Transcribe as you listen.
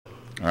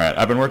All right,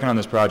 I've been working on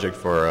this project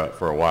for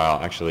a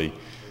while, actually,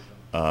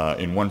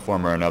 in one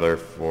form or another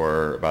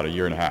for about 1.5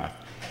 years.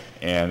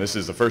 And this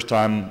is the first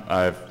time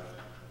I've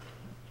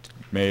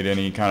made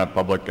any kind of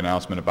public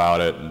announcement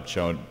about it and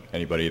shown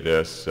anybody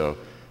this. So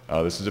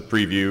this is a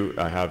preview.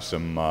 I have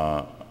some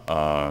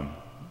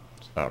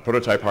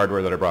prototype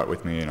hardware that I brought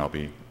with me, and I'll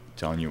be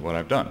telling you what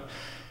I've done.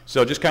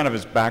 So just kind of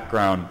as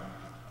background,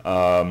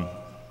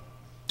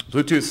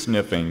 Bluetooth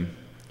sniffing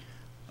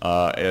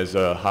is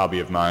a hobby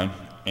of mine,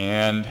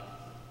 and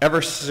ever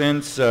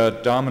since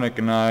Dominic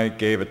and I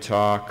gave a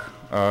talk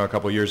a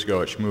couple of years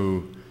ago at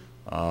SHMOO,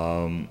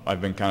 I've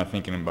been kind of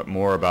thinking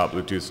more about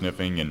Bluetooth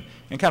sniffing and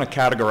kind of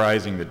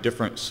categorizing the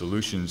different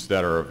solutions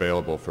that are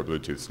available for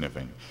Bluetooth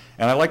sniffing.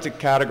 And I like to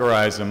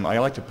categorize them, I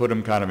like to put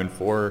them kind of in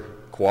 4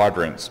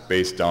 quadrants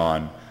based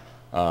on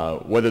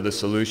whether the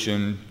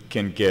solution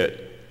can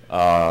get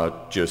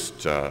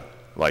just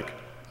like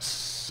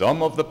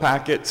some of the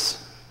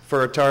packets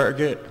for a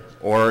target,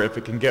 or if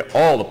it can get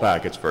all the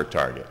packets for a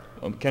target.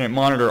 Can it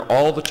monitor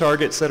all the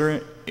targets that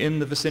are in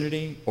the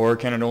vicinity, or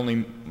can it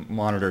only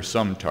monitor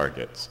some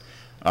targets?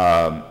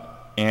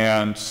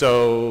 And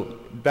so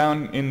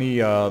down in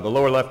the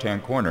lower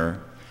left-hand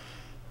corner,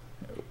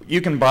 you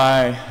can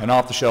buy an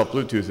off-the-shelf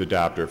Bluetooth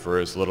adapter for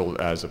as little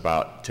as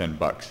about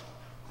 $10.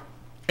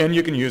 And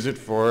you can use it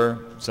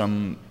for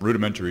some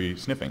rudimentary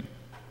sniffing.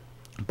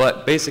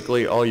 But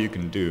basically all you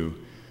can do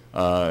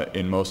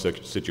in most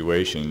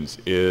situations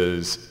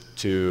is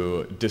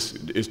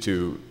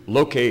to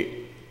locate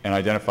and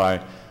identify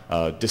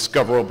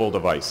discoverable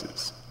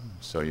devices.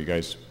 So you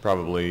guys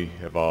probably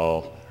have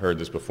all heard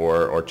this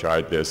before or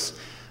tried this.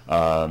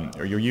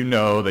 Or you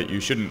know that you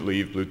shouldn't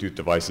leave Bluetooth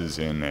devices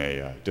in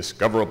a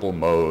discoverable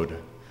mode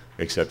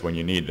except when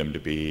you need them to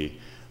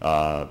be,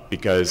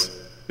 because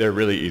they're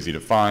really easy to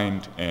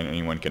find and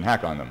anyone can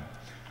hack on them.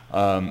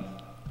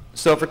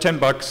 So for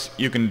 $10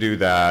 you can do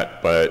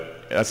that,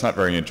 but that's not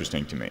very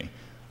interesting to me.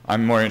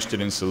 I'm more interested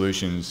in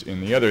solutions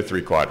in the other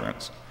 3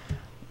 quadrants.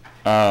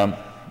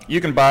 You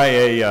can buy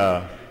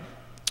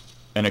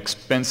an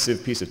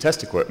expensive piece of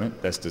test equipment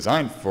that's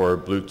designed for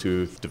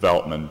Bluetooth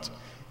development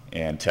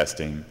and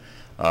testing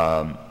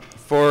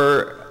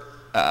for,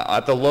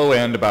 at the low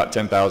end, about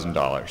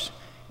 $10,000.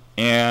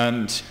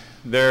 And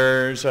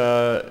there's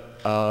the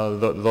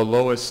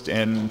lowest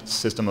end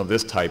system of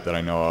this type that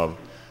I know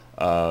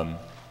of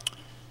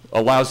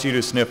allows you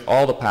to sniff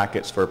all the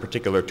packets for a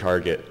particular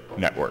target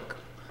network.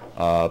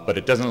 But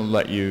it doesn't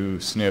let you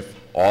sniff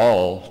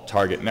all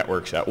target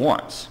networks at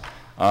once.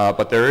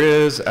 But there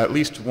is at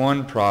least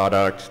one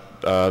product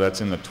that's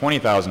in the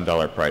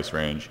 $20,000 price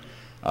range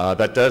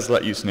that does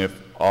let you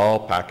sniff all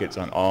packets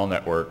on all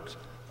networks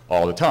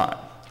all the time.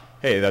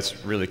 Hey,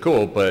 that's really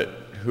cool, but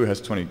who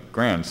has 20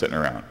 grand sitting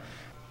around?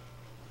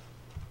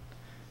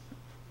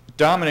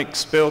 Dominic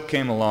Spill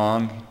came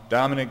along.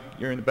 Dominic,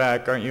 you're in the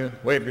back, aren't you?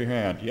 Wave your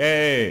hand.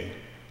 Yay!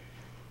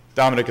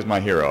 Dominic is my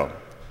hero.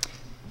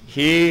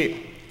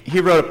 He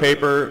wrote a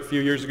paper a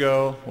few years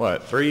ago,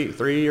 what,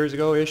 three years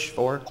ago-ish,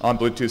 4, on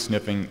Bluetooth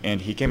sniffing,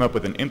 and he came up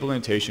with an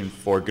implementation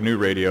for GNU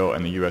Radio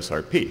and the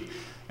USRP.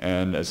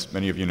 And as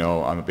many of you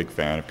know, I'm a big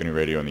fan of GNU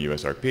Radio and the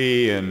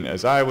USRP, and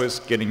as I was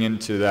getting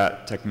into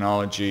that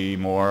technology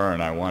more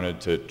and I wanted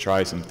to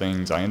try some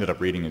things, I ended up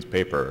reading his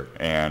paper,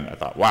 and I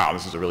thought, wow,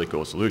 this is a really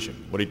cool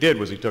solution. What he did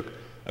was he took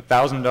a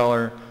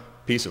 $1,000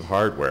 piece of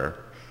hardware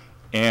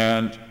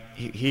and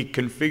he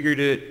configured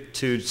it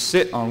to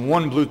sit on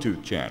one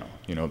Bluetooth channel.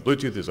 You know,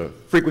 Bluetooth is a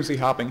frequency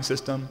hopping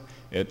system.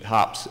 It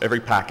hops, every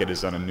packet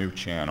is on a new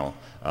channel,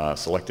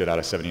 selected out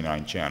of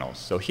 79 channels.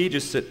 So he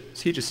just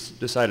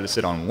decided to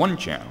sit on one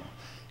channel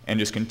and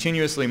just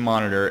continuously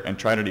monitor and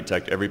try to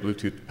detect every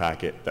Bluetooth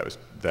packet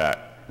that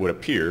would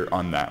appear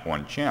on that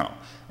one channel.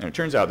 And it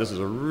turns out this is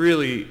a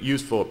really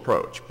useful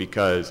approach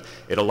because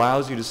it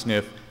allows you to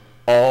sniff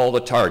all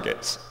the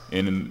targets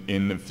in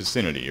the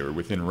vicinity or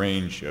within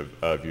range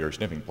of your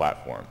sniffing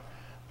platform.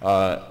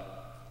 But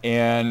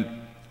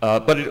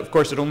of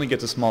course it only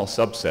gets a small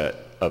subset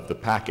of the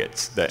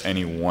packets that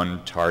any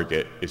one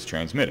target is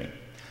transmitting.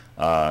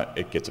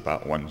 It gets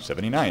about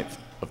 1/79th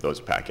of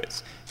those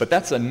packets. But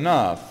that's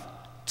enough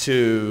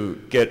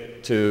to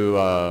get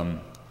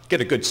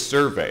a good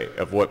survey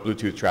of what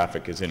Bluetooth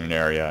traffic is in an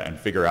area and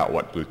figure out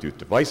what Bluetooth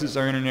devices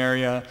are in an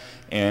area.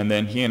 And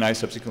then he and I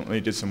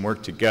subsequently did some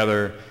work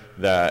together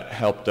that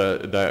helped,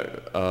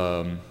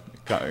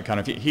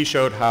 he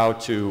showed how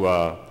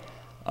to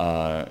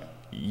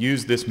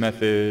use this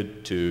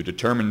method to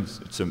determine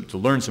to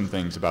learn some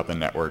things about the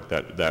network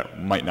that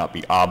might not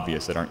be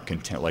obvious, that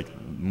aren't like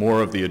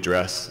more of the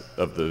address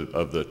of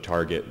the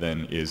target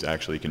than is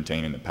actually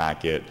contained in the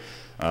packet.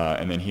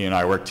 And then he and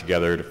I worked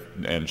together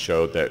and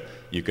showed that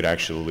you could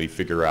actually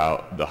figure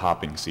out the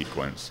hopping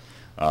sequence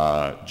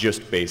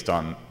just based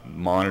on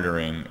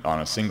monitoring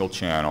on a single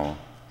channel.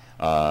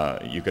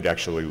 You could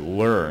actually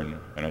learn,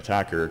 an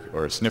attacker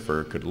or a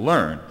sniffer could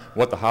learn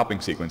what the hopping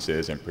sequence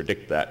is and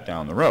predict that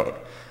down the road.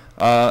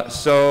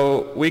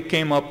 So we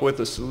came up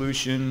with a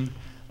solution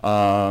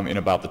in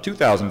about the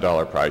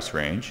 $2,000 price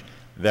range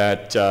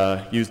that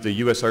used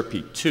the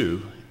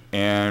USRP2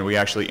 and we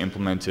actually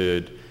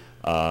implemented,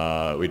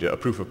 we did a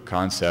proof of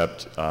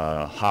concept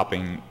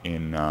hopping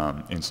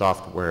in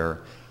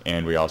software,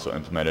 and we also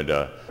implemented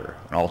an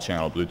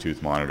all-channel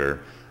Bluetooth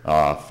monitor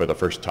for the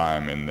first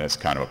time in this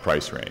kind of a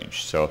price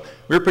range. So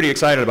we were pretty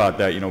excited about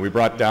that. You know, we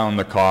brought down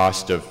the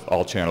cost of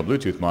all-channel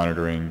Bluetooth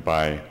monitoring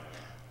by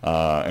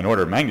an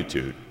order of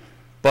magnitude.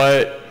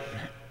 But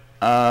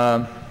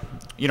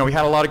you know, we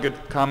had a lot of good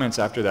comments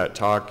after that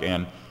talk,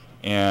 and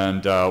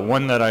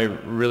one that I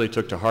really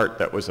took to heart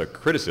that was a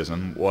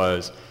criticism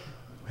was,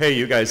 hey,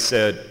 you guys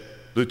said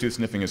Bluetooth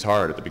sniffing is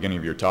hard at the beginning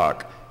of your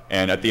talk,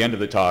 and at the end of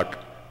the talk,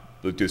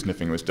 Bluetooth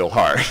sniffing was still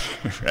hard,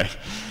 right?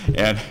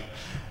 And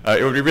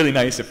it would be really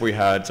nice if we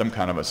had some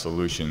kind of a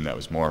solution that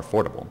was more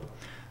affordable.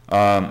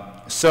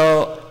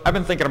 So I've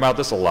been thinking about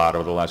this a lot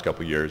over the last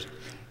couple of years,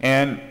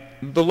 and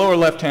the lower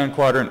left-hand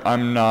quadrant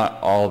I'm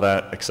not all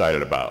that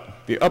excited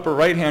about. The upper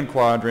right-hand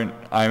quadrant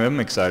I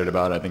am excited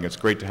about. I think it's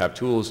great to have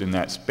tools in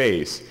that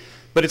space,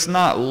 but it's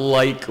not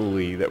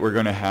likely that we're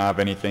going to have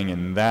anything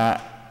in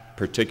that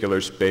particular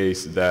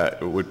space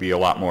that would be a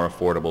lot more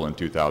affordable than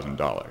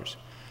 $2,000.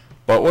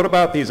 But what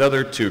about these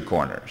other two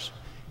corners?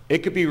 It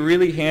could be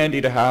really handy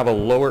to have a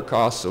lower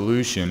cost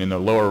solution in the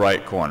lower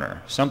right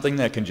corner, something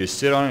that can just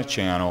sit on a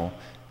channel,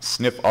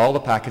 sniff all the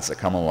packets that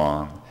come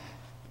along,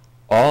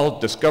 all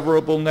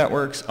discoverable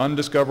networks,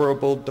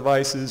 undiscoverable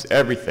devices,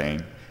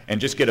 everything, and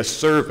just get a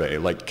survey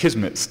like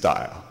Kismet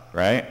style,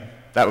 right?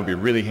 That would be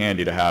really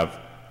handy to have,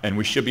 and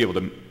we should be able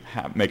to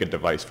make a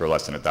device for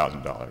less than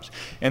 $1,000.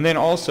 And then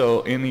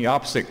also in the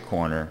opposite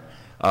corner,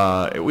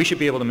 we should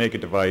be able to make a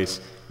device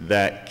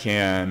that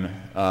can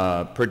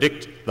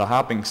predict the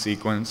hopping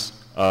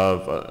sequence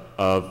of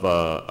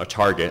a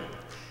target,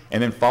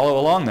 and then follow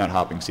along that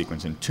hopping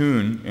sequence and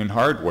tune in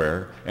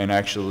hardware, and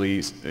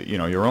actually, you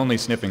know, you're only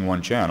sniffing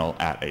one channel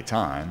at a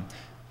time,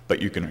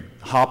 but you can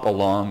hop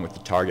along with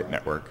the target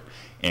network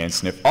and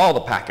sniff all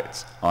the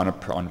packets on a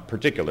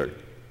particular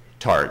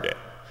target.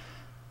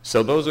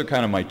 So those are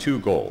kind of my two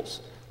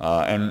goals.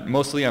 And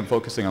mostly I'm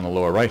focusing on the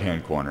lower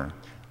right-hand corner,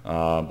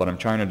 but I'm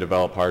trying to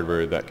develop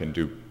hardware that can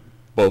do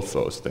both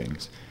those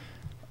things.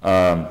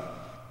 And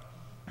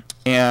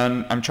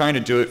I'm trying to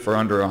do it for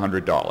under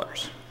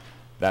 $100.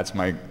 That's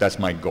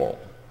my goal.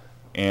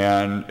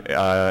 And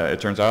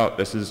it turns out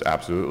this is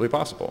absolutely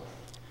possible.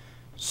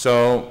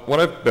 So what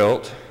I've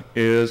built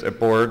is a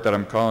board that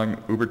I'm calling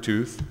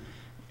Ubertooth,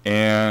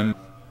 and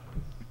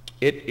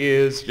it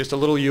is just a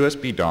little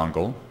USB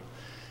dongle.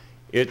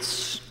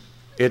 It's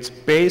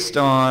based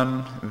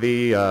on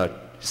the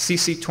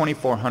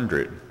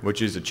CC2400,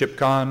 which is a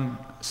ChipCon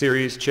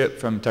series chip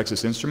from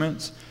Texas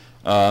Instruments,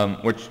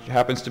 which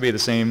happens to be the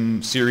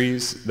same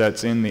series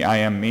that's in the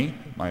IM-Me,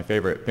 my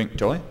favorite pink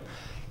toy.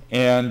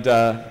 And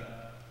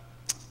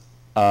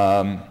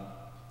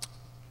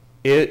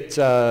it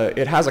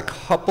has a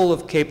couple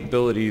of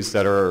capabilities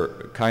that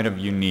are kind of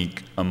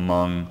unique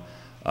among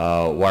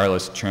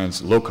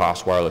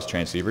low-cost wireless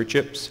transceiver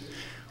chips.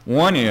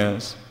 One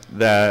is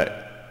that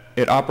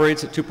it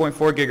operates at 2.4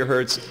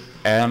 gigahertz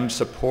and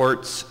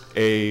supports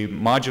a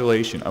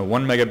modulation, a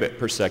 1 megabit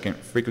per second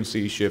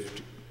frequency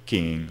shift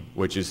keying,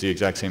 which is the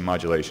exact same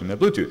modulation that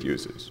Bluetooth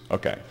uses.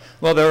 Okay.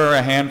 Well, there are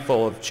a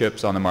handful of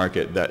chips on the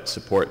market that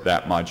support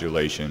that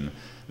modulation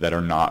that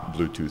are not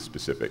Bluetooth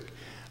specific.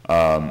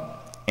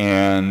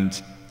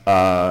 And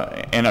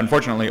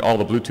unfortunately, all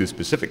the Bluetooth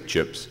specific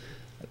chips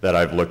that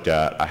I've looked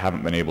at, I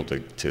haven't been able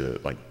to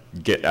like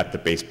get at the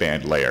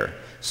baseband layer.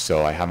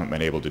 So I haven't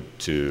been able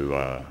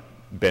to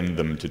bend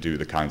them to do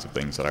the kinds of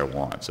things that I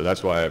want. So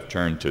that's why I've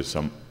turned to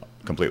some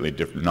completely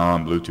different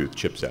non-Bluetooth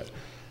chipset.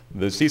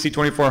 The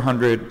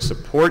CC2400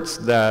 supports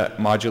that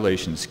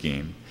modulation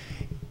scheme,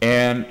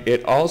 and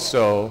it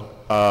also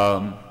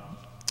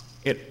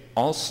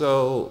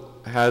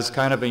has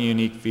kind of a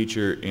unique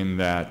feature in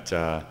that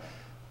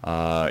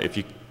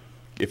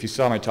if you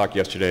saw my talk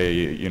yesterday,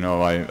 you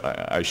know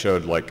I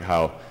showed like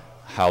how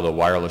the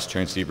wireless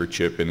transceiver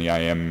chip in the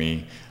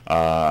IM-Me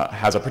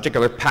has a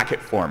particular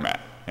packet format,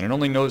 and it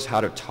only knows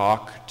how to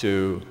talk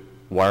to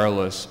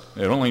wireless.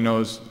 It only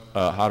knows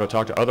how to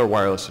talk to other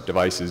wireless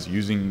devices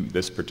using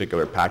this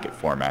particular packet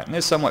format, and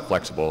it's somewhat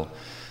flexible,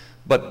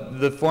 but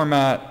the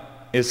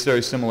format is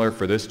very similar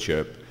for this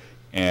chip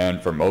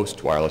and for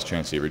most wireless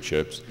transceiver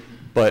chips,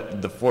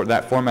 but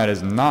that format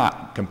is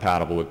not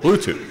compatible with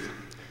Bluetooth,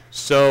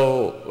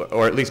 so,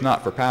 or at least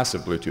not for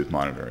passive Bluetooth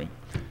monitoring.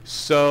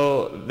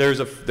 So there's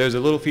a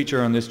little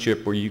feature on this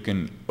chip where you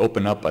can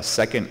open up a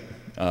second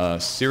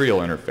serial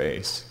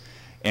interface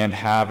and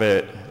have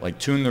it like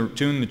tune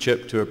the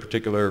chip to a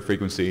particular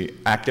frequency,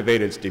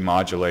 activate its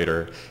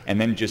demodulator, and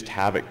then just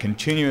have it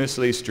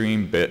continuously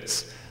stream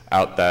bits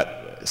out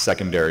that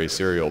secondary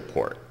serial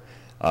port.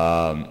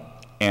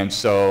 And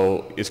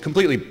so it's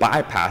completely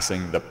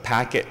bypassing the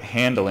packet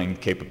handling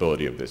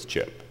capability of this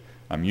chip.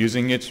 I'm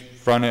using its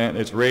front end,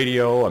 its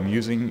radio, I'm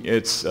using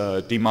its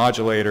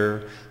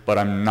demodulator, but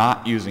I'm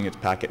not using its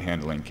packet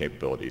handling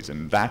capabilities.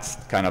 And that's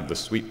kind of the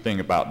sweet thing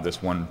about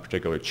this one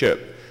particular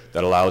chip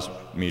that allows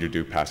me to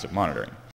do passive monitoring.